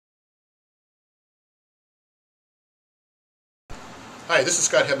Hi, this is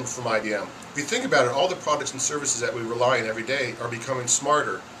Scott Hebner from IBM. If you think about it, all the products and services that we rely on every day are becoming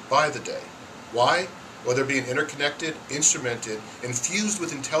smarter by the day. Why? Well, they're being interconnected, instrumented, infused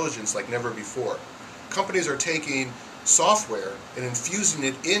with intelligence like never before. Companies are taking software and infusing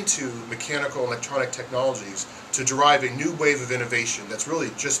it into mechanical and electronic technologies to derive a new wave of innovation that's really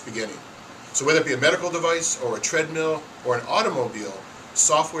just beginning. So whether it be a medical device or a treadmill or an automobile,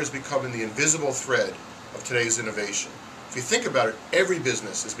 software is becoming the invisible thread of today's innovation. If you think about it, every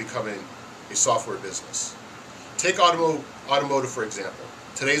business is becoming a software business. Take automotive, for example.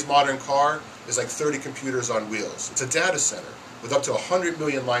 Today's modern car is like 30 computers on wheels. It's a data center with up to 100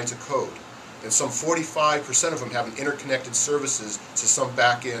 million lines of code, and some 45% of them have interconnected services to some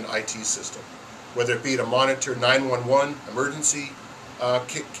back-end IT system. Whether it be to monitor 911 emergency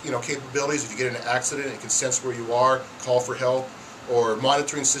capabilities, if you get in an accident, it can sense where you are, call for help, or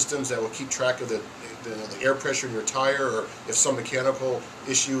monitoring systems that will keep track of the air pressure in your tire, or if some mechanical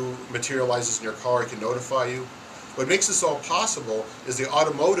issue materializes in your car, it can notify you. What makes this all possible is the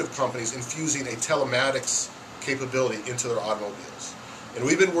automotive companies infusing a telematics capability into their automobiles. And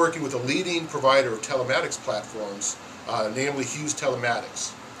we've been working with a leading provider of telematics platforms, namely Hughes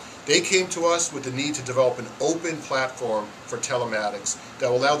Telematics. They came to us with the need to develop an open platform for telematics that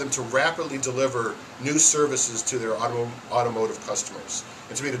will allow them to rapidly deliver new services to their automotive customers,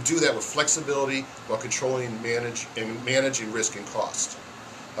 and to be able to do that with flexibility while controlling and managing risk and cost.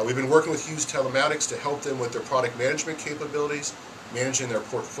 We've been working with Hughes Telematics to help them with their product management capabilities, managing their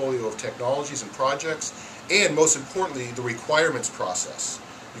portfolio of technologies and projects, and most importantly, the requirements process.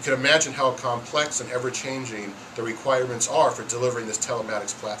 You can imagine how complex and ever-changing the requirements are for delivering this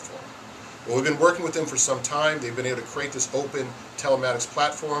telematics platform. Well, we've been working with them for some time. They've been able to create this open telematics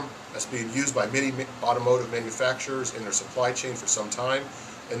platform that's being used by many automotive manufacturers in their supply chain for some time,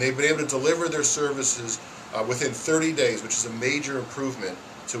 and they've been able to deliver their services within 30 days, which is a major improvement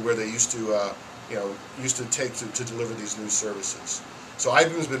to where they used to take to deliver these new services. So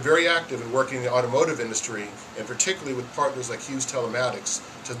IBM has been very active in working in the automotive industry, and particularly with partners like Hughes Telematics,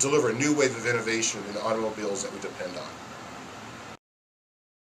 to deliver a new wave of innovation in the automobiles that we depend on.